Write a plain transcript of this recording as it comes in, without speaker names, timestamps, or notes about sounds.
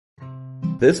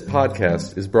This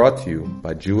podcast is brought to you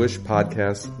by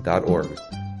JewishPodcasts.org.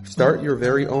 Start your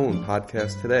very own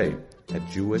podcast today at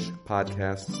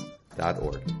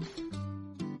JewishPodcasts.org.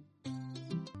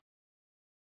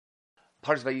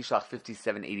 Parshas Vayishlach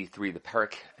 57:83. The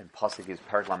parak and pasuk is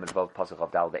parak lamed vav pasuk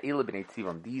avdal. The Eila b'nei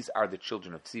Tzivon. These are the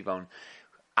children of Tzivon.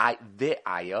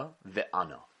 Ve'aya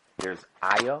ve'ana. There's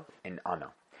Aya and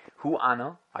Ana. Who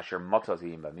Ana? Asher Matzah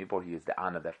Yim Bamibor. He is the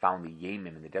Ana that found the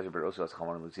Yemen in the desert, but also as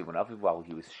Chaman Tzivon while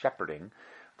he was shepherding,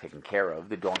 taking care of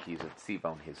the donkeys of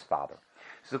Tzivon, his father.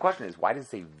 So the question is, why does it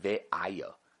say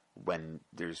Ve'aya when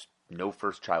there's no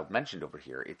first child mentioned over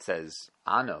here? It says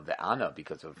Ana, the Ana,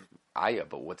 because of Aya,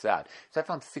 but what's that? So I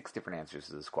found 6 different answers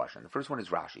to this question. The first one is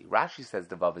Rashi. Rashi says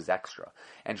the Vav is extra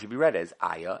and should be read as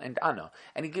Aya and Ana.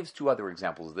 And he gives 2 other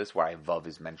examples of this where Vav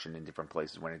is mentioned in different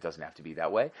places when it doesn't have to be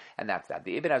that way, and that's that.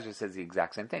 The Ibn Ezra says the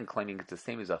exact same thing, claiming it's the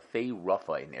same as a Fei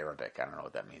Rafa in Arabic. I don't know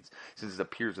what that means, since it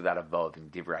appears without a Vav in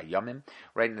Divrei Yamim,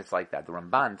 right? And it's like that. The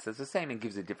Ramban says the same and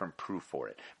gives a different proof for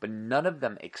it. But none of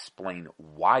them explain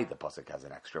why the pasuk has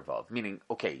an extra Vav. Meaning,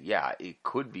 okay, yeah, it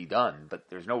could be done, but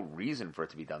there's no reason for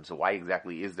it to be done, so why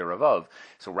exactly is there a Vav?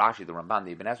 So Rashi, the Ramban,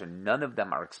 the Ibn Ezra, none of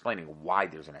them are explaining why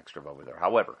there's an extra Vav over there.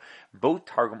 However, both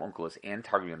Targum Onkelos and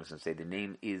Targum Yonason say the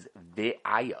name is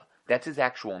Ve'aya. That's his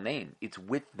actual name. It's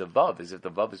with the Vav, as if the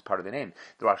Vav is part of the name.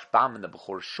 The Rashbam and the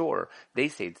Bechor Shor, they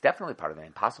say it's definitely part of the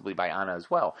name, possibly by Ana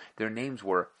as well. Their names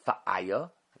were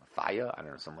Fa'aya, Faya, I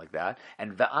don't know, something like that,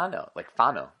 and Va'ana, like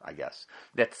Fana, I guess.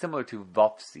 That's similar to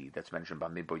Vavsi, that's mentioned by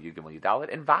Midbar Yugim Yudalit,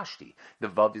 and Vashti. The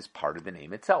Vav is part of the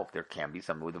name itself. There can be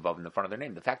someone with a Vav in the front of their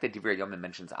name. The fact that Divrei Yamim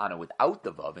mentions Ana without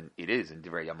the Vav, and it is in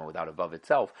Divrei Yamim without a Vav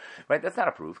itself, right, that's not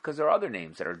a proof, because there are other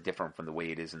names that are different from the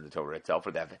way it is in the Torah itself,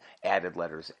 or that have added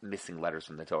letters, missing letters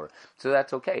from the Torah. So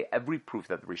that's okay. Every proof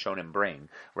that the Rishonim bring,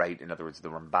 right, in other words, the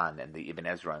Ramban and the Ibn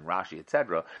Ezra and Rashi,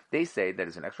 etc., they say that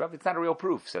is an extra Vav. It's not a real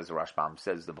proof, says the Rashbam,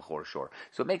 says the Bechor Shor.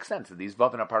 So it makes sense that these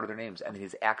Vavin are part of their names, and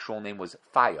his actual name was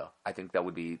Faya. I think that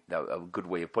would be a good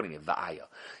way of putting it, Va'aya.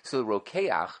 So the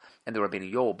Rokeach and the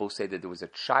Rabbeinu Yoel both say that there was a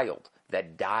child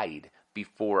that died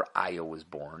before Aya was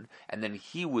born, and then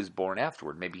he was born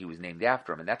afterward. Maybe he was named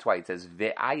after him, and that's why it says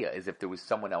Ve'aya, as if there was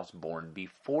someone else born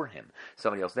before him,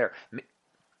 somebody else there.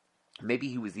 Maybe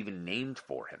he was even named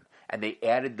for him, and they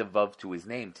added the Vav to his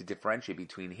name to differentiate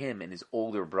between him and his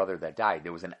older brother that died.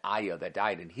 There was an Aya that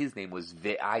died, and his name was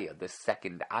Ve'aya, the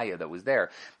second Aya that was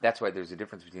there. That's why there's a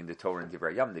difference between the Torah and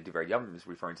Divrei Yamim. The Divrei Yamim is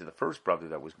referring to the first brother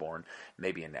that was born,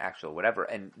 maybe in actual whatever,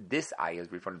 and this Aya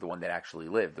is referring to the one that actually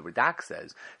lived. The Radak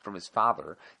says from his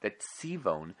father that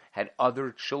Tzivon had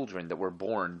other children that were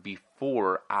born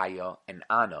before Aya and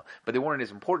Ana, but they weren't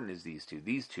as important as these two.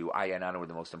 These two, Aya and Ana, were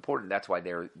the most important. That's why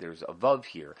there's a Vav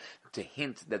here to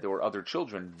hint that there were other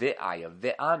children, Ve'aya,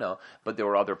 Ve'ana, but there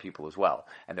were other people as well,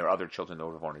 and there are other children that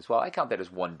were born as well. I count that as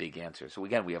one big answer. So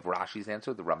again, we have Rashi's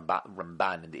answer, the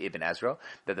Ramban and the Ibn Ezra,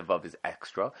 that the Vav is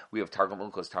extra. We have Targum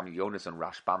Onkelos, Targum Yonason, and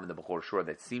Rashbam and the Bechor Shor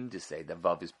that seem to say that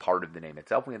Vav is part of the name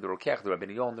itself. We have the Rokeach, the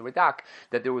Rabbeinu Yoel, and the Radak,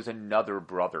 that there was another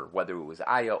brother, whether it was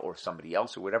Aya or somebody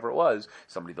else or whatever it was,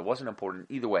 somebody that wasn't important.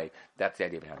 Either way, that's the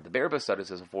idea behind it. The Be'er Basada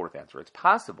says a 4th answer. It's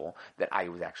possible that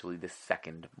Aya was actually the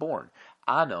second born.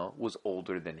 Ana was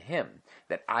older than him,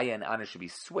 that Aya and Ana should be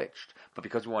switched, but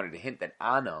because we wanted to hint that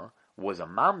Ana was a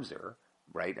mamzer,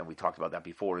 right, and we talked about that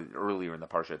before, earlier in the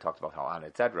parsha, talked about how Ana,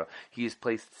 etc., he is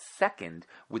placed second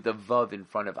with the Vav in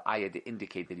front of Aya to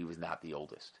indicate that he was not the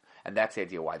oldest. And that's the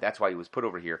idea why. That's why he was put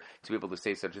over here, to be able to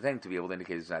say such a thing, to be able to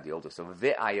indicate he's not the oldest. So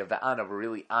Ve'aya, Ve'ana, but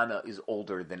really Ana is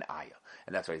older than Aya.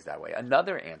 And that's why he's that way.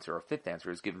 Another answer, or 5th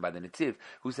answer, is given by the Netziv,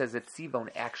 who says that Tzivon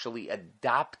actually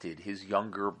adopted his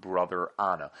younger brother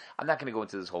Ana. I'm not going to go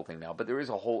into this whole thing now, but there is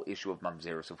a whole issue of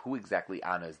Mamzerus, of who exactly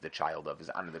Ana is the child of.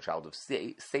 Is Ana the child of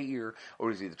Seir,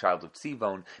 or is he the child of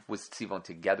Tzivon? Was Tzivon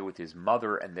together with his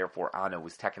mother, and therefore Ana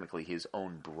was technically his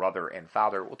own brother and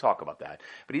father? We'll talk about that.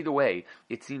 But either way,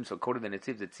 it seems, so quoted in the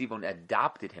Netziv, that Tzivon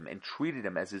adopted him and treated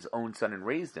him as his own son and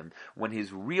raised him, when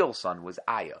his real son was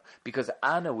Aya. Because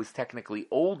Ana was technically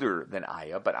older than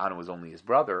Aya, but Ana was only his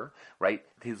brother, right?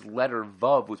 His letter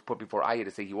Vav was put before Aya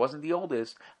to say he wasn't the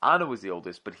oldest. Ana was the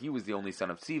oldest, but he was the only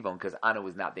son of Tzivon, because Ana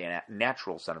was not the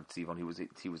natural son of Tzivon.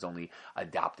 He was only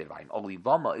adopted by him.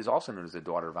 Olivama is also known as the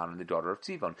daughter of Ana and the daughter of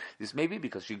Tzivon. This may be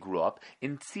because she grew up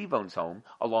in Tzivon's home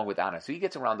along with Ana. So he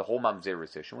gets around the whole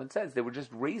Mamzerus issue and says they were just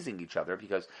raising each other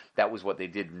because that was what they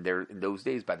did in those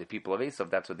days by the people of Esav.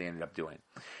 That's what they ended up doing.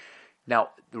 Now,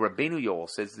 the Rabbeinu Yoel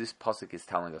says this pasuk is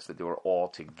telling us that they were all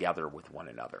together with one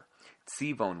another.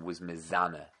 Tzivon was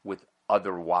mezana with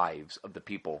other wives of the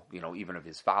people, even of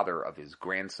his father, of his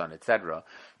grandson, etc.,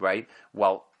 right?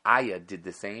 While Aya did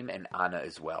the same, and Ana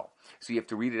as well. So you have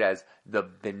to read it as the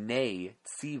Bnei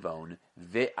Tzivon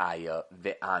ve'Aya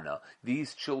ve'Ana.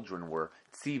 These children were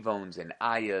Tzivons and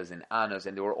Ayas and Anas,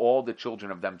 and they were all the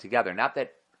children of them together. Not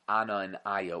that Ana and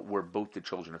Aya were both the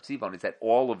children of Tzivon, it's that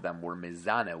all of them were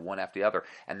Mizana, one after the other,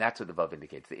 and that's what the Vav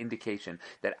indicates. The indication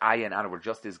that Aya and Ana were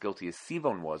just as guilty as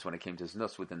Tzivon was when it came to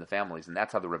Znus within the families, and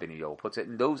that's how the Rabbeinu Yoel puts it.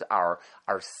 And those are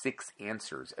our 6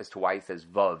 answers as to why it says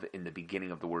Vav in the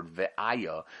beginning of the word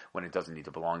Ve'aya when it doesn't need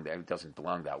to belong there. It doesn't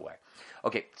belong that way.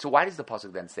 Okay, so why does the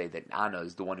pasuk then say that Ana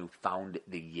is the one who found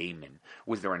the Yemen?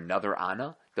 Was there another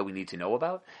Ana that we need to know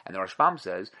about? And the Rashbam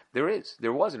says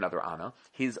there was another Ana,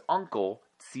 his uncle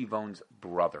Tzivon's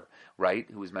brother, right,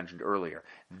 who was mentioned earlier.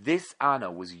 This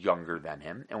Ana was younger than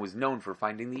him and was known for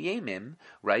finding the Yemim,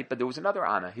 right, but there was another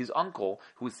Ana, his uncle,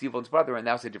 who was Tzivon's brother, and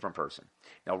that was a different person.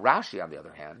 Now Rashi, on the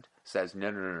other hand, says,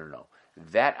 no.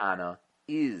 That Ana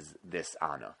is this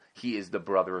Ana. He is the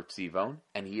brother of Tzivon,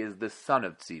 and he is the son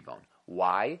of Tzivon.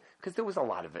 Why? Because there was a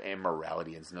lot of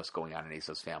immorality and znus going on in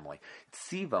Esau's family.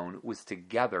 Tzivon was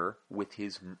together with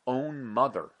his own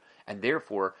mother, and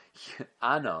therefore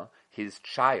Ana, his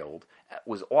child,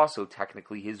 was also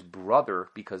technically his brother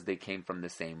because they came from the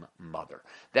same mother.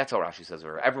 That's how Rashi says it.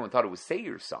 Everyone thought it was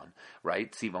Seir's son,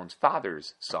 right? Tzivon's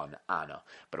father's son, Ana.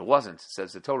 But it wasn't.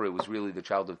 Says the Torah, it was really the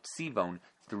child of Tzivon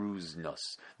through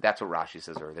znus. That's what Rashi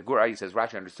says. The Gur says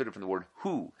Rashi understood it from the word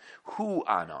who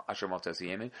Ana asher maltas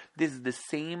Yemen. This is the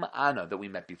same Ana that we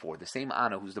met before. The same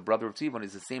Ana who's the brother of Tzivon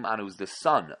is the same Ana who's the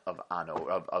son of Ana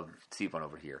of Tzivon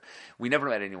over here. We never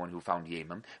met anyone who found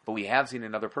Yemen, but we have seen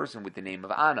another person with the name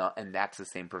of Ana, and that's the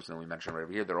same person that we mentioned right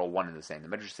over here. They're all one and the same. The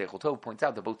Medrash Seichel Tov points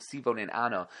out that both Tzivon and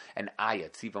Ana and Aya,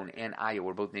 Tzivon and Aya,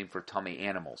 were both named for Tamei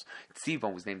animals.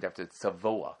 Tzivon was named after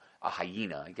Tzavoa, a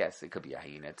hyena, I guess it could be a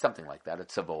hyena. It's something like that.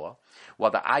 It's Savoa.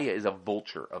 While the Aya is a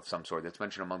vulture of some sort that's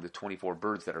mentioned among the 24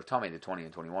 birds that are tummy, the 20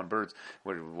 and 21 birds,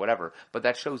 whatever. But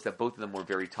that shows that both of them were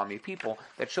very tummy people.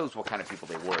 That shows what kind of people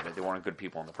they were, that they weren't good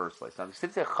people in the first place. Now, the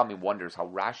Sifsei Chachamim wonders how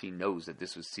Rashi knows that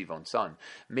this was Tzivon's son.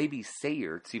 Maybe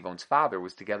Seir, Tzivon's father,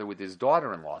 was together with his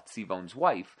daughter-in-law, Tzivon's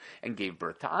wife, and gave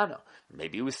birth to Ana.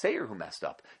 Maybe it was Seir who messed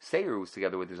up. Seir was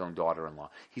together with his own daughter-in-law.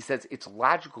 He says it's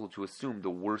logical to assume the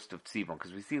worst of Tzivon,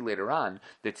 because we see later on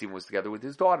that Tzivon was together with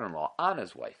his daughter-in-law,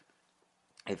 Ana's wife.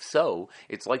 If so,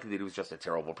 it's likely that he was just a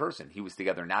terrible person. He was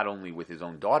together not only with his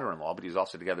own daughter-in-law, but he was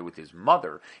also together with his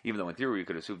mother, even though in theory you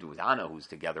could assume it was Ana who was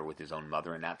together with his own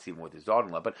mother and not Tzivon with his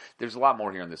daughter-in-law. But there's a lot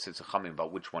more here in the Sifsei Chachamim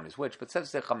about which one is which. But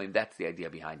Sifsei Chachamim, that's the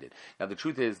idea behind it. Now the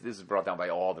truth is, this is brought down by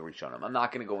all the Rishonim. I'm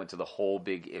not going to go into the whole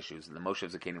big issues. And the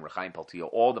Moshe Zakenim, Rechaim Paltiel,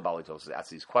 all the Balitos ask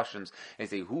these questions and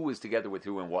say who was together with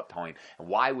who and what time, and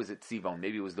why was it Tzivon?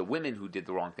 Maybe it was the women who did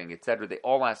the wrong thing, etc. They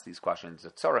all ask these questions.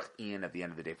 The Tzarech Ian at the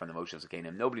end of the day from the Moshe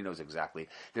Zakenim. Nobody knows exactly.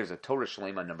 There's a Torah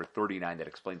Shlema number 39 that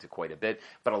explains it quite a bit,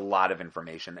 but a lot of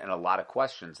information and a lot of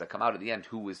questions that come out at the end.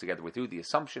 Who was together with who? The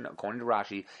assumption, according to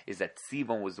Rashi, is that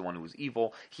Tzivon was the one who was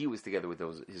evil. He was together with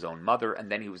his own mother, and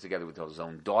then he was together with his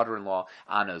own daughter-in-law,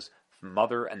 Ana's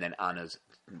mother, and then Ana's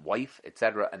wife,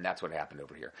 etc., and that's what happened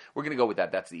over here. We're going to go with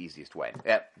that. That's the easiest way.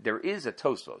 There is a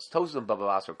Tosfos. Tosfos in Bava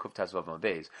Basra, Kuftas Vav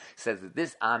Mabez, says that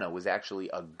this Ana was actually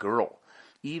a girl.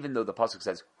 Even though the pasuk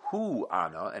says who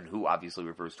Ana, and who obviously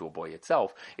refers to a boy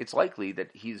itself, it's likely that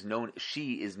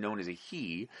she is known as a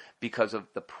he because of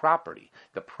the property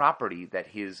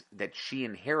that she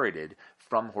inherited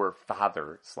from her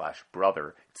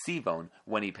father/brother Tzivon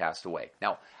when he passed away.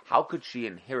 Now, how could she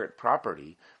inherit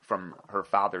property from her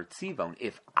father Tzivon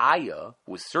if Aya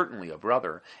was certainly a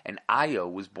brother and Aya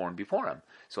was born before him?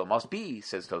 So it must be,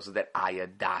 says Tosfos, that Aya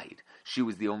died. She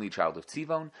was the only child of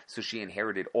Tzivon, so she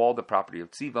inherited all the property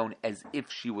of Tzivon as if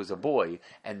she was a boy,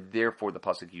 and therefore the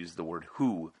pasuk used the word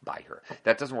who by her.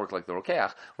 That doesn't work like the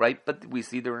Rokeach, right? But we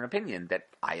see there an opinion that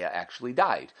Aya actually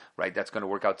died, right? That's going to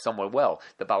work out somewhat well.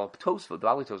 The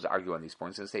Balitos argue on these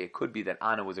points and say it could be that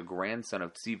Ana was a grandson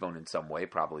of Tzivon in some way,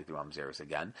 probably through Amzeris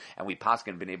again, and we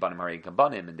paskin b'nei banim harei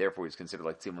kambanim, and therefore he's considered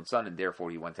like Tzivon's son, and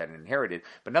therefore he went ahead and inherited.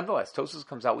 But nonetheless, Tosfos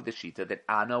comes out with the shita that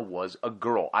Ana was a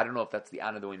girl. I don't know if that's the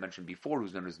Ana that we mentioned before,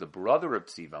 who's known as the brother of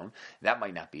Tzivon. That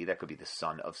might not be. That could be the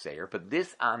son of Seir. But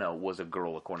this Ana was a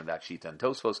girl, according to that shita and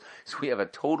Tosfos. So we have a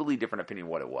totally different opinion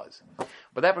of what it was.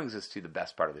 But that brings us to the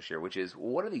best part of this year, which is,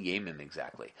 what are the Yemim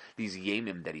exactly? These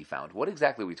Yemim that he found. What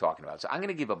exactly are we talking about? So I'm going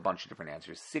to give a bunch of different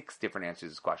answers, 6 different answers to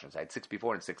this question. So I had 6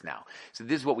 before and 6 now. So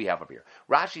this is what we have up here.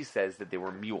 Rashi says that they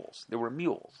were mules.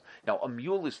 Now, a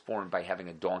mule is formed by having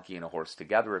a donkey and a horse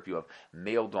together. If you have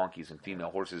male donkeys and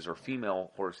female horses, or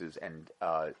female horses and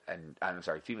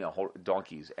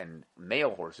donkeys and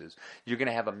male horses, you're going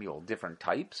to have a mule. Different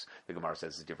types. The Gemara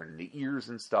says it's different in the ears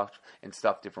and stuff,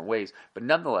 different ways. But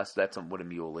nonetheless, that's what a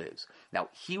mule is. Now,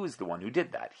 he was the one who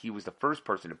did that. He was the first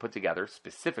person to put together,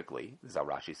 specifically, this is how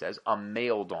Rashi says, a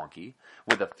male donkey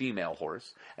with a female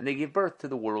horse, and they gave birth to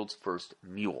the world's first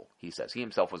mule, he says. He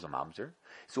himself was a mamzer,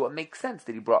 so it makes sense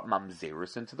that he brought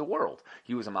mamzerus into the world.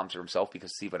 He was a mamzer himself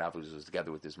because Sivan Avuz was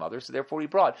together with his mother, so therefore he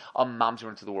brought a mamzer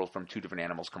into the world from two different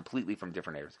animals, completely from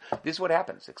different areas. This is what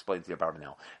happens, explains the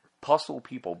Abarbanel. Puzzle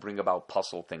people bring about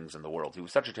puzzle things in the world. He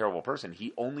was such a terrible person,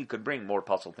 he only could bring more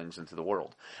puzzle things into the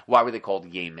world. Why were they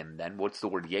called yemim then? What's the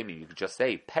word yemim? You could just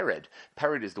say pered.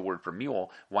 Pered is the word for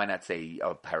mule. Why not say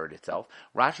pered itself?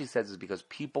 Rashi says it's because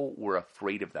people were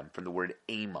afraid of them, from the word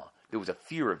ema. There was a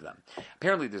fear of them.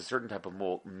 Apparently, there's a certain type of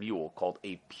mule called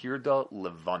a pirda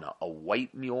levana, a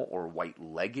white mule or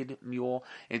white-legged mule.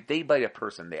 And if they bite a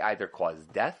person, they either cause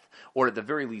death or, at the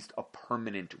very least, a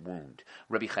permanent wound.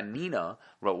 Rabbi Hanina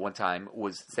wrote one time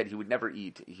said he would never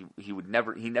eat. He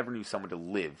never knew someone to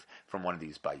live from one of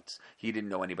these bites. He didn't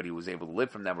know anybody who was able to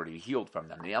live from them or to be healed from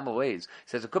them. The Amalais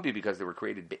says it could be because they were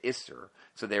created be'isser,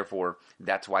 so therefore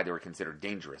that's why they were considered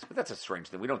dangerous. But that's a strange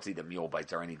thing. We don't see that mule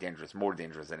bites are any more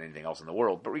dangerous than anything else in the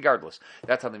world, but regardless,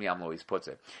 that's how the Miyam Lois puts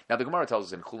it. Now the Gemara tells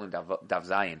us in Chulin Dav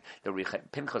Zayin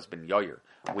that Pinchas ben Yair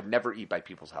would never eat by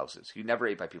people's houses. He never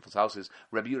ate by people's houses.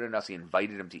 Rabbi Yehuda Nasi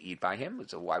invited him to eat by him,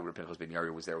 so why Rabbi Pinchas ben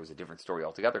Yair was there was a different story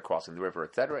altogether, crossing the river,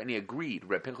 etc., and he agreed.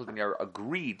 Rabbi Pinchas ben Yair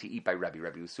agreed to eat by Rabbi.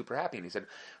 Rabbi was super happy, and he said,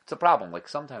 it's a problem, like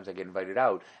sometimes I get invited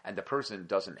out, and the person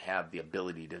doesn't have the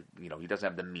ability to, he doesn't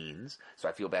have the means, so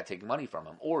I feel bad taking money from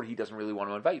him, or he doesn't really want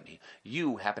to invite me.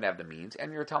 You happen to have the means,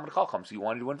 and you're a Talmud Chacham, so you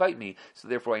wanted to invite me, so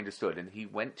therefore I understood. And he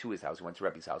went to his house, he went to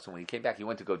Rebbe's house, and when he came back, he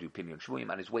went to go do Pinyon Shvuyim.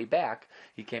 On his way back,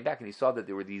 he came back and he saw that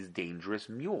there were these dangerous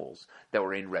mules that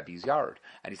were in Rebbe's yard.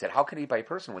 And he said, how can he buy a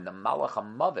person when the Malach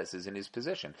HaMavis is in his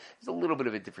position? It's a little bit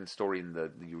of a different story in the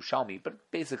Yerushalmi,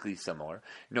 but basically similar.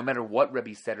 No matter what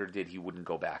Rebbe said or did, he wouldn't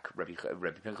go back.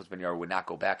 Rebbe Pinchas ben Yair would not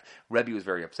go back. Rebbe was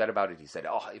very upset about it. He said,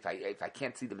 if I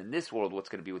can't see them in this world, what's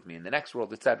going to be with me in the next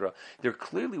world, etc. There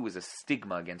clearly was a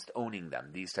stigma against owning them,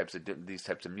 these types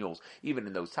of mules, even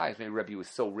in those times. Maybe Rebbe was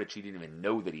so rich he didn't even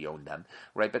know that he owned them,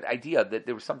 right? But the idea that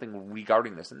there was something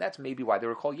regarding this, and that's maybe why they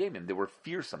were called Yemim. They were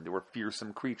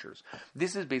fearsome creatures.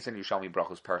 This is based on Yerushalmi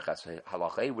Brachos Parchas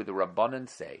Halacha, where the Rabbanan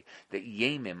say that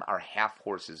Yemim are half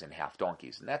horses and half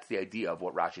donkeys, and that's the idea of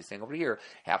what Rashi is saying over here.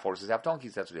 Half horses, half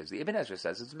donkeys. That's what it is. The Ibn Ezra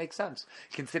says it makes sense,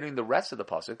 considering the rest of the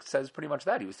pasuk says pretty much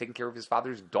that he was taking care of his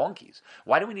father's donkeys.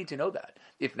 Why do we need to know that,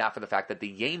 if not for the fact that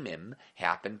the Yemim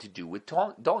happen to do with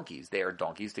donkeys? They are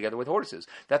donkeys together with horses.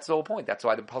 That's the whole point. That's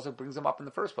why the pasuk brings them up in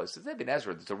the first place. It's Ibn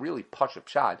Ezra. It's a really pashut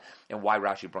pshat, and why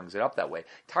Rashi brings it up that way.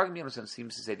 Targum Yonasan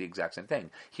seems to say the exact same thing.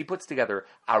 He puts together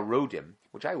arodim,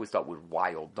 which I always thought were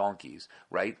wild donkeys,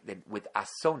 right, with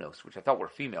asonos, which I thought were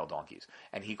female donkeys,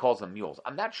 and he calls them mules.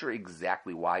 I'm not sure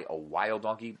exactly why a wild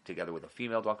donkey together with a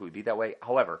female donkey would be that way.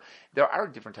 However, there are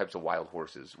different types of wild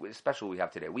horses, especially we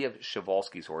have today. We have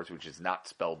Przewalski's horse, which is not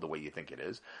spelled the way you think it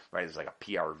is, right? It's like a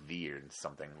PRV or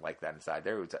something like that inside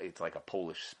there. It's like a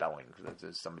Polish spelling.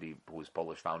 Somebody who was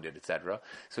Polish found it, etc.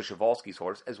 So Przewalski's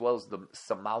horse, as well as the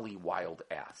Somali wild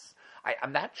ass.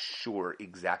 I'm not sure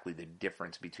exactly the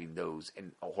difference between those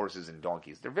and horses and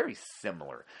donkeys. They're very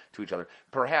similar to each other.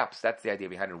 Perhaps that's the idea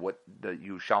behind it, what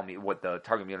the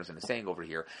Targum Yonasan is saying over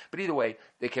here. But either way,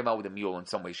 they came out with a mule in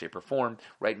some way, shape, or form,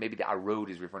 right? Maybe the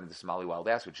arod is referring to the Somali wild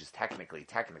ass, which is technically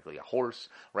a horse,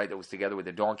 right, that was together with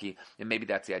a donkey. And maybe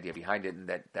that's the idea behind it, and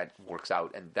that works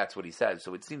out, and that's what he says.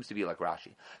 So it seems to be like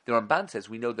Rashi. The Ramban says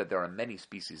we know that there are many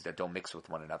species that don't mix with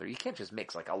one another. You can't just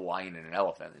mix like a lion and an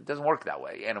elephant. It doesn't work that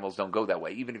way. Animals don't go that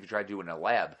way. Even if you try to do it in a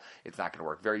lab, it's not going to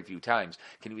work. Very few times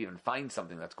can you even find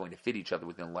something that's going to fit each other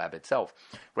within the lab itself,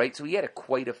 right? So he had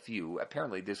quite a few.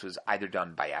 Apparently this was either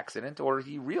done by accident or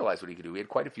he realized what he could do. He had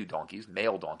quite a few donkeys,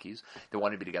 male donkeys, that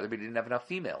wanted to be together, but he didn't have enough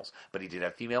females. But he did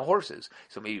have female horses.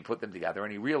 So maybe he put them together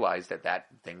and he realized that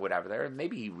thing would have there. And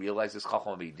maybe he realized this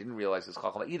chacham, maybe he didn't realize this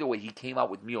chacham. Either way, he came out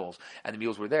with mules, and the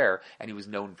mules were there, and he was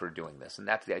known for doing this. And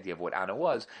that's the idea of what Anna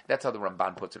was. That's how the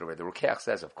Ramban puts it over there. The Rukeach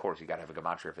says, of course, you got to have a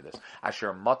gematria for this.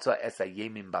 Asher Matzah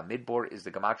Esayemim Bamidbor is the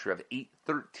gematria of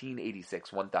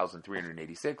 1386,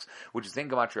 which is the same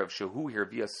gematria of Shehu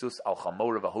Hirvia Sus Al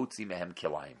Chamor Vahotzi Mehem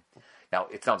Kilayim. Now,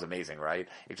 it sounds amazing, right?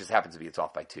 It just happens to be it's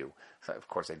off by 2. So, of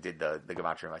course, I did the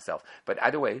gematria myself. But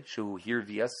either way, shu here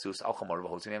via sus al chamor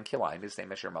v'hosim kilaim is the same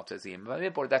measure maltazim.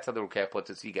 Or that's how the Rukeach puts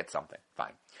it, so you get something.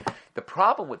 Fine. The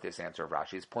problem with this answer of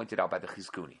Rashi is pointed out by the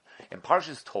Chizkuni. In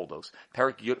Parshas Toldos,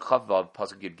 Perik Yud Chavav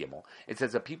Pasuk Yud Gimel, it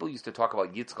says that people used to talk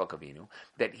about Yitzchak Avinu,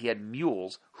 that he had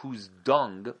mules whose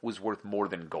dung was worth more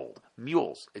than gold.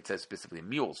 Mules, it says specifically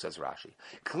mules, says Rashi.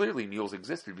 Clearly, mules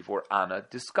existed before Anna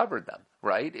discovered them,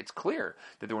 right? It's clear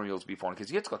that there were mules before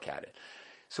because Yitzchak had it.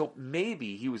 So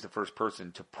maybe he was the first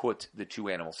person to put the two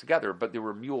animals together, but there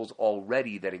were mules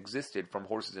already that existed from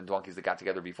horses and donkeys that got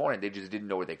together before, and they just didn't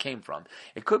know where they came from.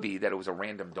 It could be that it was a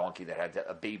random donkey that had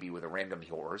a baby with a random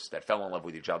horse that fell in love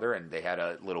with each other, and they had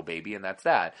a little baby, and that's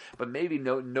that. But maybe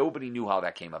nobody knew how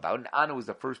that came about, and Anna was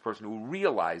the first person who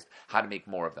realized how to make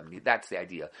more of them. That's the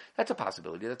idea. That's a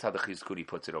possibility. That's how the Chizkuni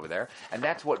puts it over there, and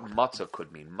that's what matzah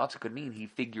could mean. Matzah could mean he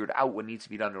figured out what needs to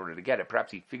be done in order to get it.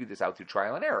 Perhaps he figured this out through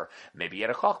trial and error. Maybe he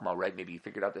had a chachma, right? Maybe he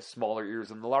figured out the smaller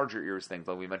ears and the larger ears things,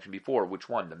 like we mentioned before. Which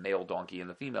one? The male donkey and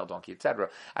the female donkey,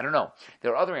 etc. I don't know.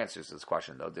 There are other answers to this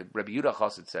question, though. The Rabbi Yehuda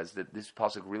Chassid says that this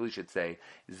pasuk really should say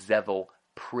Zevel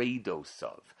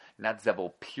Predosov, not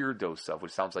Zevel Pirdosav,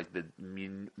 which sounds like the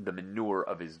manure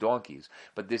of his donkeys,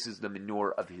 but this is the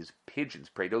manure of his pigeons.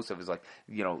 Predosov is like,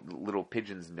 little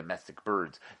pigeons and domestic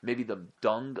birds. Maybe the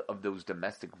dung of those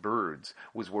domestic birds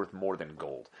was worth more than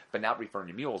gold, but not referring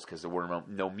to mules because there were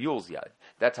no mules yet.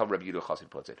 That's how Rabbi Yehuda Chassid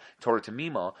puts it. Torah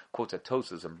Tamima quotes a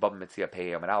Tosas and Bab Metzia Pei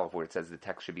Yam and Aleph, where it says the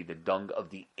text should be the dung of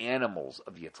the animals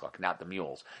of Yitzchak, not the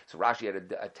mules. So Rashi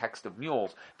had a text of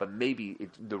mules, but maybe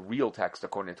the real text,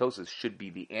 according to Tosas, should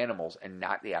be the animals and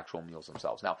not the actual mules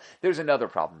themselves. Now, there's another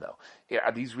problem, though.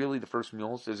 Are these really the first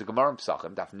mules? There's a Gemara in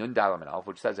Pesachim, Daf Nun Dalam and Aleph,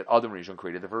 which says that Adam Rishon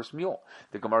created the first mule.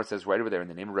 The Gemara says right over there in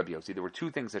the name of Rabbi Yossi, there were two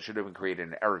things that should have been created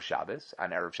on Erev Shabbos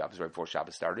right before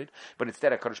Shabbos started, but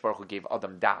instead HaKadosh Baruch Hu gave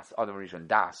Adam Rishon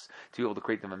das, to be able to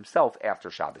create them himself after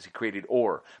Shabbos. He created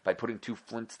Or by putting two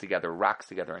flints together, rocks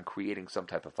together, and creating some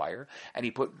type of fire, and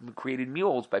he created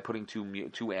mules by putting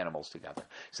two animals together.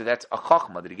 So that's a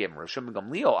chachma that he gave him. Rosh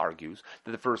Gamliel argues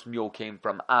that the first mule came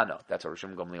from Anna. That's what Rosh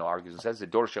Gamliel argues and says. The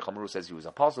Dor Shechamuru says he was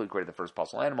a puzzle. He created the first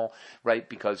puzzle animal, right?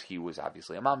 Because he was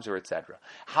obviously a mamzer, etc.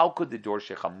 How could the Dor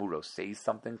Shechamuru say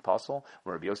something puzzle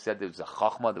where Rabbi Yossi said there was a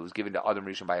chachma that was given to Adam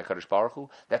Rishon by HaKadosh Baruch Hu?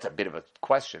 That's a bit of a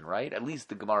question, right? At least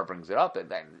the Gemara brings it up, and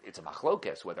then it's a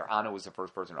machlokes whether Anna was the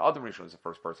first person or Adam Rishon was the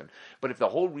first person. But if the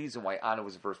whole reason why Anna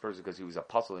was the first person because he was a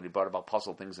puzzle and he brought about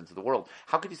puzzle things into the world,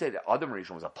 how could you say that Adam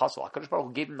Rishon was a puzzle? HaKadosh Baruch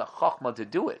Hu gave him the chachma to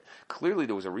do it. Clearly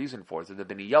there was a reason for it. So the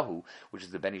Bnei Yahu, which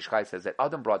is the Ben Ish Chai, says that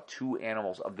Adam brought two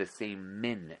animals of the same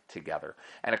min together,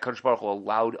 and HaKadosh Baruch Hu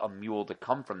allowed a mule to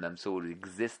come from them so it would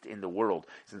exist in the world,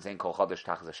 since saying Kol Chadash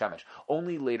Tachas HaShemesh.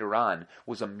 Only later on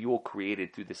was a mule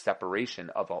created through the separation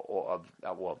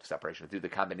through the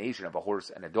combination of a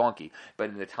horse and a donkey. But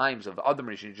in the times of Adam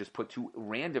Rishon, you just put two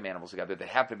random animals together that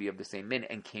have to be of the same min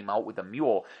and came out with a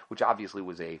mule, which obviously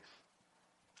was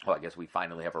I guess we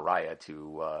finally have a raya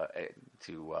to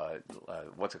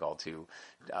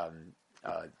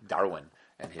Darwin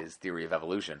and his theory of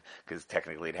evolution, because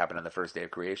technically it happened on the first day of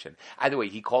creation. Either way,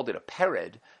 he called it a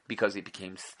pered because it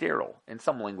became sterile in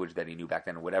some language that he knew back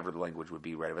then, whatever the language would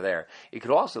be right over there. It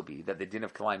could also be that the din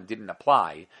of Kalaim didn't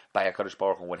apply by HaKadosh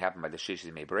Baruch Hu, what happened by the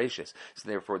Sheshis Mebereshis. So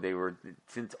therefore,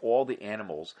 since all the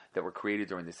animals that were created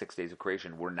during the 6 days of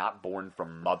creation were not born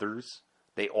from mothers,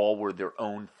 they all were their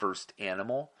own first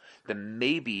animal, then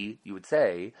maybe you would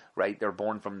say, right, they're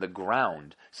born from the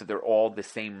ground, so they're all the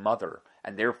same mother,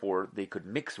 and therefore they could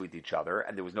mix with each other,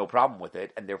 and there was no problem with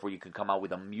it, and therefore you could come out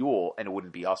with a mule, and it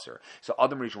wouldn't be usser. So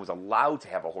Adam Rishon was allowed to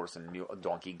have a horse and a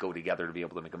donkey go together to be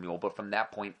able to make a mule, but from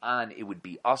that point on, it would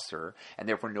be usser, and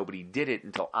therefore nobody did it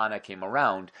until Anna came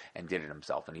around and did it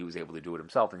himself, and he was able to do it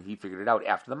himself, and he figured it out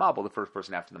after the Mabul, the first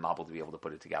person after the Mabul to be able to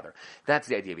put it together. That's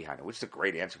the idea behind it, which is a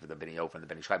great answer for the Bnei Ofer and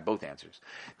the Bnei Shai, both answers.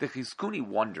 The Chizkuni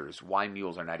wonders why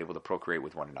mules are not able to procreate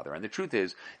with one another, and the truth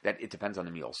is that it depends on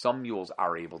the mule. Some mules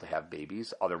are able to have babies,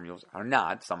 other mules are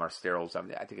not. Some are sterile.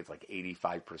 I think it's like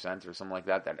 85% or something like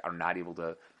that are not able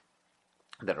to,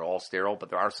 that are all sterile, but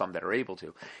there are some that are able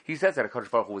to. He says that HaKadosh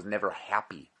Baruch Hu was never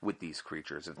happy with these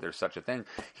creatures, if there's such a thing.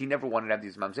 He never wanted to have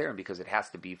these mamzerim because it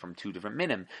has to be from two different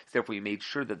minim, so therefore he made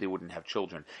sure that they wouldn't have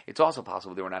children. It's also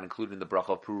possible they were not included in the bracha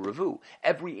of Pru Ravu.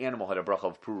 Every animal had a bracha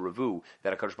of Pru Ravu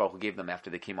that HaKadosh Baruch Hu gave them after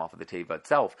they came off of the teva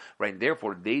itself, right? And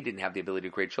therefore they didn't have the ability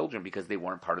to create children because they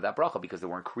weren't part of that bracha, because they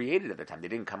weren't created at the time. They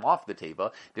didn't come off the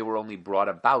teva. They were only brought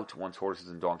about once horses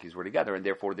and donkeys were together, and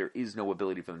therefore there is no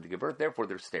ability for them to give birth. Therefore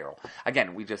they're sterile. Again,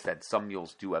 we just said some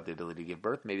mules do have the ability to give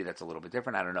birth. Maybe that's a little bit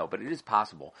different. I don't know, but it is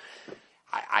possible.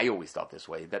 I always thought this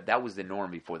way, that was the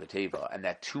norm before the Teva, and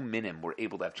that two minim were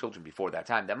able to have children before that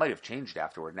time. That might have changed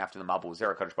afterward, and after the Mabul was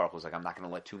there, HaKadosh Baruch Hu was like, I'm not going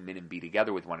to let two minim be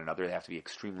together with one another. They have to be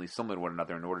extremely similar to one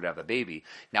another in order to have a baby.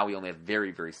 Now we only have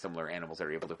very, very similar animals that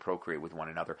are able to procreate with one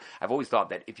another. I've always thought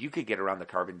that if you could get around the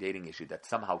carbon dating issue, that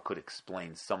somehow could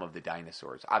explain some of the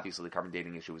dinosaurs. Obviously, the carbon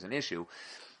dating issue was an issue,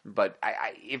 but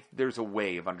if there's a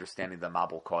way of understanding the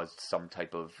Mabul caused some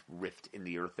type of rift in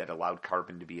the earth that allowed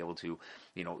carbon to be able to,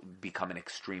 become an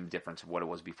extreme difference of what it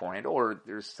was beforehand, or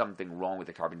there's something wrong with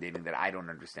the carbon dating that I don't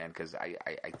understand because I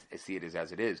see it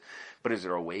as it is. But is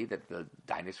there a way that the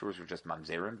dinosaurs were just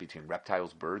mamzerim between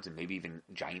reptiles, birds, and maybe even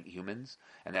giant humans?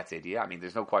 And that's the idea. I mean,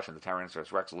 there's no question the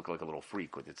Tyrannosaurus Rex looked like a little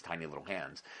freak with its tiny little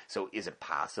hands. So is it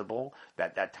possible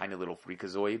that that tiny little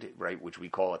freakazoid, right, which we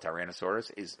call a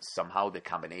Tyrannosaurus, is somehow the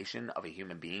combination of a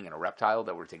human being and a reptile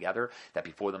that were together, that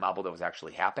before the Mabul that was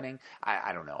actually happening?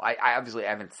 I don't know. I obviously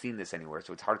haven't seen this anywhere,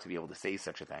 so it's hard to be able to say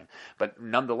such a thing. But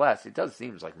nonetheless, it does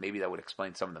seem like maybe that would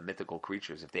explain some of the mythical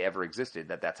creatures, if they ever existed,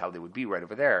 that's how they would be right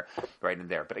over there, right in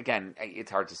there. But again,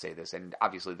 it's hard to say this, and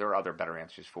obviously there are other better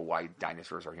answers for why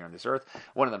dinosaurs are here on this earth.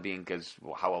 One of them being because,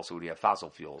 well, how else would we have fossil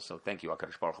fuels? So thank you,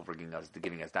 HaKadosh Baruch Hu, for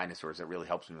giving us dinosaurs. It really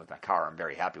helps me with my car. I'm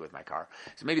very happy with my car.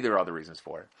 So maybe there are other reasons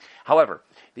for it. However,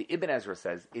 the Ibn Ezra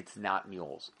says it's not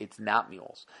mules. It's not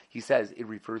mules. He says it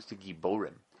refers to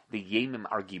Giborim. The Yemim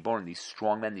are Giborim, these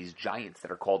strong men, these giants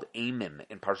that are called Amim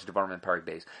in Parshat Devarim and Parak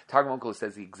Beis. Targum Onkelos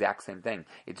says the exact same thing.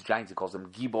 It's giants. He calls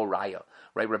them Giboraya.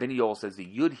 Right? Rabbeinu Yoel says the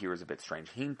Yud here is a bit strange,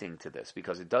 hinting to this,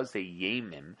 because it does say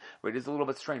Yemim. Right? It is a little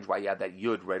bit strange why you have that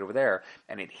Yud right over there,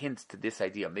 and it hints to this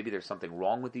idea. Maybe there's something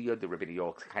wrong with the Yud. The Rabbeinu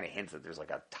Yoel kind of hints that there's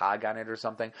like a tag on it or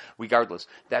something. Regardless,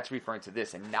 that's referring to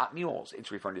this, and not mules.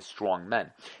 It's referring to strong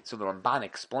men. So the Ramban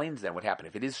explains then what happened.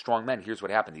 If it is strong men, here's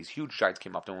what happened. These huge giants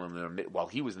came up to him while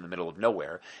he was in the middle of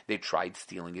nowhere. They tried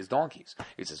stealing his donkeys.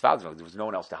 It's his father's donkeys. There was no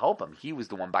one else to help him. He was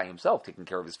the one by himself taking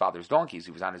care of his father's donkeys.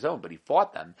 He was on his own, but he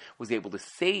fought them, was able to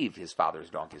save his father's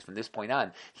donkeys. From this point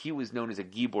on, he was known as a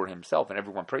Gibor himself, and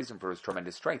everyone praised him for his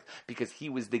tremendous strength because he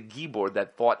was the Gibor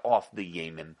that fought off the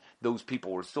Yemen. Those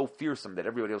people were so fearsome that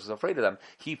everybody else was afraid of them.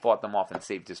 He fought them off and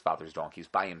saved his father's donkeys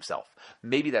by himself.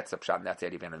 Maybe that's the pshat, and that's the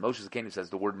idea. And Moshe Zakenu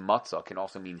says the word matzah can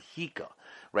also mean hika,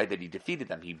 right? That he defeated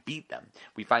them, he beat them.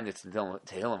 We find this in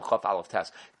Tehillim Chaf Aleph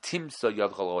Tes. Timsa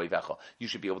yadcha lo'ovecha. You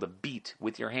should be able to beat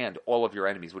with your hand all of your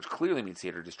enemies, which clearly means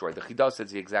to destroy. The Chidah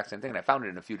says the exact same thing, and I found it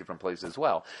in a few different places as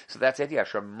well. So that's the idea.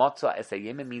 Shemotza es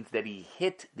Yemim means that he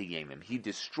hit the Yemim. He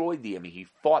destroyed the Yemim. He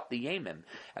fought the Yemim.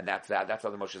 And that's how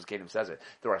the Moshe Zakenu says it.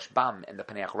 The Rashbam and the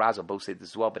Paneach Raza both say this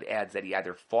as well, but adds that he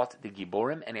either fought the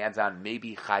Giborim and adds on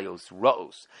maybe Chayos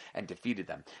Ra'os and defeated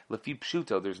them. Lefi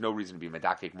Pshuto, there's no reason to be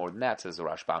medakik more than that, says the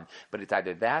Rashbam, but it's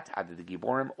either that, either the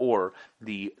Giborim or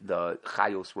the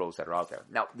Chayos Ra'os that are out there.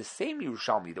 Now, the same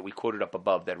Yerushalmi that we quoted up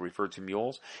above that referred to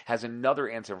mules has another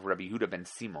answer from Rabbi Yehuda ben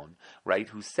Simon, right,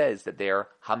 who says that they are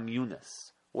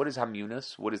Hamunas. What is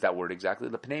Hamunas? What is that word exactly?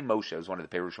 The Pnei Moshe is one of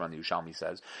the Perushim on the Yerushalmi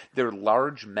says. They're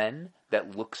large men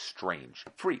that look strange.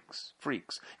 Freaks.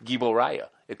 Giboraya.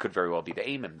 It could very well be the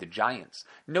Amim, the giants.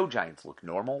 No giants look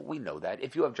normal. We know that.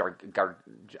 If you have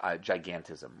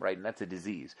gigantism, right, and that's a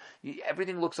disease,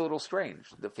 everything looks a little strange.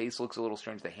 The face looks a little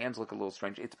strange. The hands look a little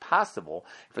strange. It's possible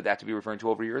for that to be referring to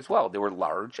over here as well. They were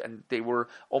large, and they were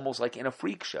almost like in a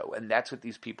freak show, and that's what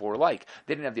these people were like.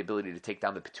 They didn't have the ability to take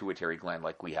down the pituitary gland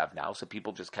like we have now, so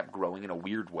people just kept growing in a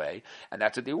weird way, and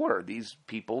that's what they were. These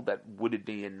people that would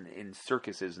be in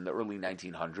circuses in the early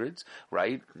 1900s,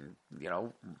 right,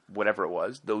 whatever it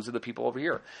was, those are the people over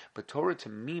here. But Torah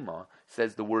Tamima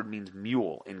says the word means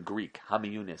mule in Greek.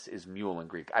 Hamiyunis is mule in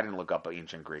Greek. I didn't look up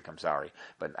ancient Greek, I'm sorry,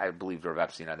 but I believe Rav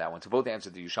Epstein on that one. So both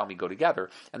answers to Yerushalmi go together,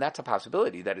 and that's a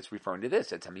possibility that it's referring to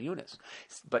this. It's Hamiyunis.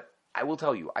 But I will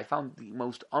tell you, I found the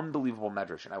most unbelievable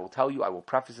medrash, and I will tell you, I will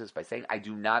preface this by saying I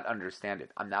do not understand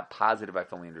it. I'm not positive I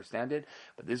fully understand it,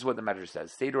 but this is what the medrash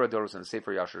says. Seder Adoros and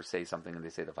Sefer Yashar say something, and they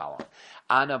say the following.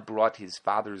 Anna brought his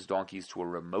father's donkeys to a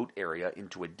remote area,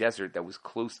 into a desert that was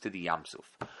close to the Yamsuf.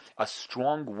 A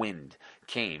strong wind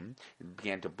came,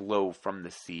 began to blow from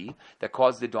the sea, that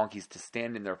caused the donkeys to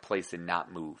stand in their place and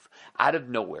not move. Out of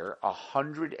nowhere,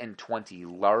 120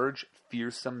 large,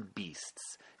 fearsome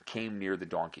beasts came near the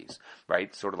donkeys,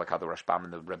 right? Sort of like how the Rashbam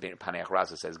and the Paneach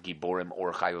Raza says, Giborim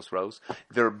or Chayos Ra'os.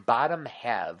 Their bottom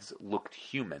halves looked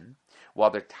human, while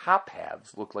their top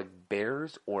halves look like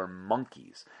bears or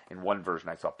monkeys. In one version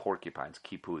I saw porcupines,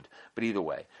 kipud, but either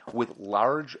way, with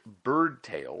large bird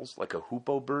tails, like a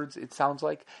hoopoe bird's it sounds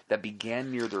like, that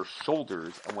began near their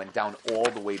shoulders and went down all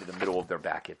the way to the middle of their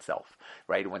back itself,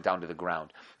 right? It went down to the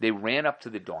ground. They ran up to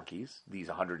the donkeys, these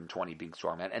 120 being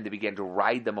strong men, and they began to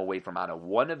ride them away from Anna.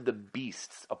 One of the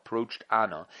beasts approached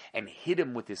Anna and hit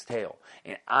him with his tail,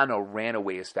 and Anna ran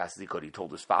away as fast as he could. He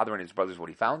told his father and his brothers what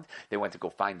he found. They went to go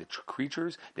find the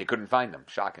creatures. They couldn't find them,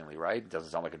 shockingly, right? It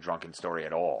doesn't sound like a drunken story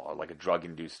at all, or like a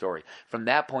drug-induced story. From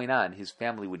that point on, his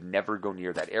family would never go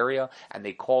near that area, and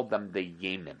they called them the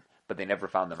Yemim. But they never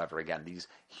found them ever again. These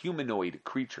humanoid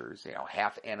creatures,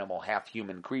 half animal, half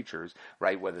human creatures,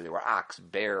 right? Whether they were ox,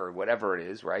 bear, or whatever it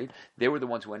is, right? They were the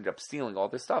ones who ended up stealing all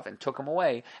this stuff and took them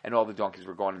away, and all the donkeys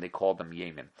were gone, and they called them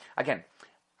Yemim. Again,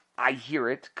 I hear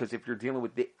it because if you're dealing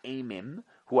with the Amim,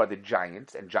 who are the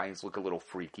giants, and giants look a little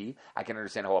freaky, I can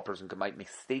understand how a person might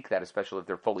mistake that, especially if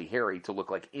they're fully hairy, to look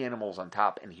like animals on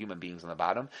top and human beings on the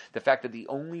bottom. The fact that the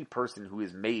only person who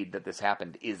is made that this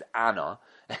happened is Anna,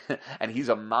 and he's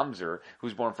a mamzer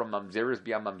who's born from mamzeres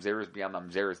beyond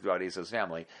mamzeres throughout Esau's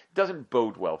family, doesn't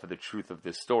bode well for the truth of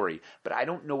this story. But I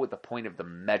don't know what the point of the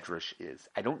medrash is.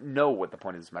 I don't know what the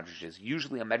point of this medrash is.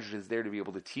 Usually a medrash is there to be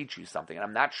able to teach you something, and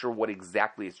I'm not sure what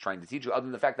exactly it's trying to teach you, other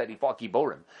than the fact that he fought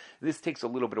Giborim. This takes a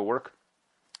little bit of work,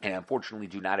 and unfortunately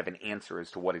do not have an answer as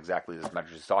to what exactly this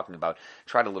medrash is talking about.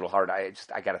 Tried a little hard. I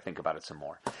got to think about it some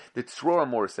more. The Tzror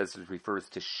Amor says it refers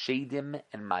to shadim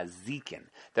and mazikin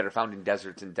that are found in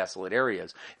deserts and desolate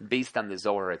areas, based on the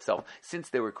Zohar itself. Since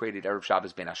they were created Erev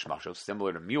Shabbos ben Hashmashos,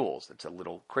 similar to mules, it's a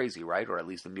little crazy, right? Or at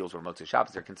least the mules were Motzei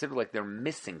Shabbos. They're considered like they're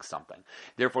missing something.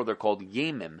 Therefore, they're called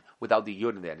Yemim without the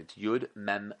Yud in the end. It's Yud,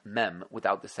 Mem, Mem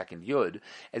without the second Yud,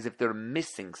 as if they're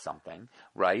missing something,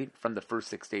 right, from the first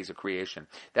 6 days of creation.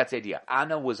 That's the idea.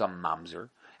 Anna was a mamzer,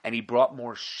 and he brought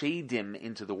more shadim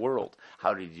into the world.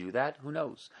 How did he do that? Who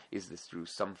knows? Is this through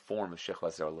some form of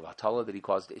shechlas or levatala that he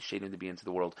caused shadim to be into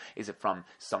the world? Is it from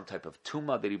some type of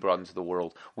tuma that he brought into the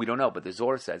world? We don't know, but the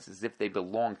Zohar says as if they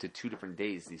belong to 2 different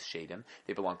days, these shadim.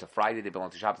 They belong to Friday, they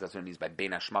belong to Shabbos. That's what it means by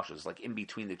bein hashmashos, like in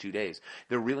between the 2 days.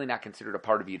 They're really not considered a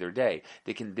part of either day.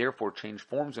 They can therefore change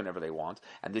forms whenever they want,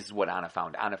 and this is what Anna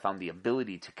found. Anna found the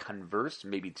ability to converse,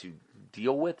 maybe to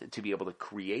deal with, to be able to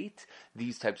create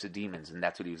these types of demons, and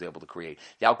that's what he was able to create.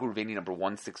 Yalkut Ruveni number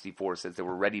 164 says they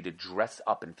were ready to dress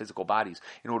up in physical bodies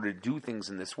in order to do things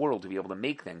in this world, to be able to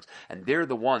make things, and they're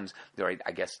the ones,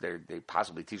 I guess they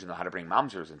possibly teaching them how to bring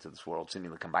mamzers into this world,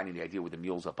 seemingly combining the idea with the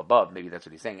mules up above. Maybe that's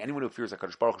what he's saying. Anyone who fears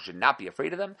HaKadosh Baruch Hu should not be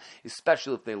afraid of them,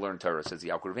 especially if they learn Torah, says the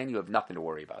Yalkut Ruveni. You have nothing to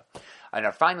worry about. And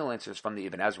our final answer is from the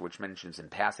Ibn Ezra, which mentions in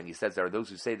passing, he says there are those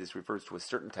who say this refers to a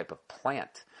certain type of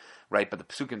plant, right? But the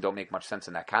Pesukim don't make much sense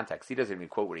in that context. He doesn't even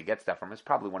quote where he gets that from. It's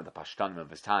probably one of the Pashtanim of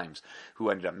his times who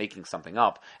ended up making something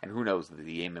up, and who knows that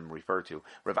the Yemim refer to.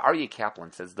 Rav Aryeh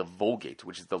Kaplan says the Vulgate,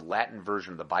 which is the Latin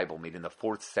version of the Bible made in the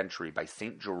 4th century by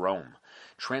St. Jerome,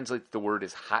 translates the word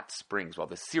as hot springs, while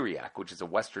the Syriac, which is a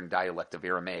Western dialect of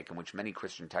Aramaic in which many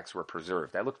Christian texts were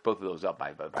preserved, I looked both of those up,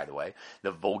 by the way,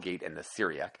 the Vulgate and the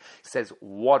Syriac, says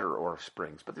water or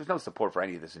springs, but there's no support for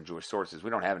any of this in Jewish sources. We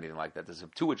don't have anything like that. The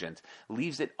Septuagint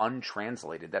leaves it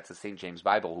untranslated. That's the St. James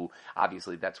Bible, who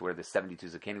obviously that's where the 72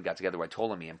 Zakanim got together by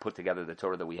Ptolemy and put together the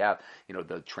Torah that we have,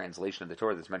 the translation of the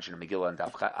Torah that's mentioned in Megillah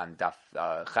and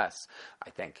Daf Ches, I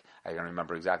think. I don't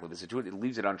remember exactly. The Septuagint, it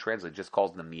leaves it untranslated, just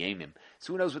calls them Yemim.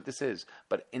 So who knows what this is?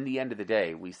 But in the end of the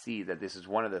day, we see that this is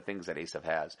one of the things that Esav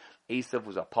has. Esav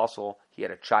was a apostle. He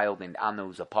had a child named Anna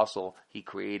who's a apostle. He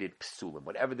created psulim.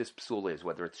 Whatever this psul is,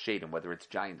 whether it's shadim, whether it's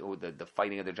giant, or the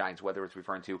fighting of the giants, whether it's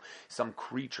referring to some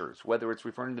creatures, whether it's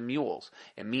referring to mules,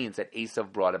 it means that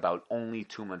Esav brought about only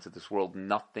 2 months of this world.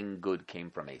 Nothing good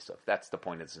came from Esav. That's the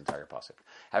point of this entire pasuk.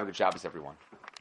 Have a good Shabbos, everyone.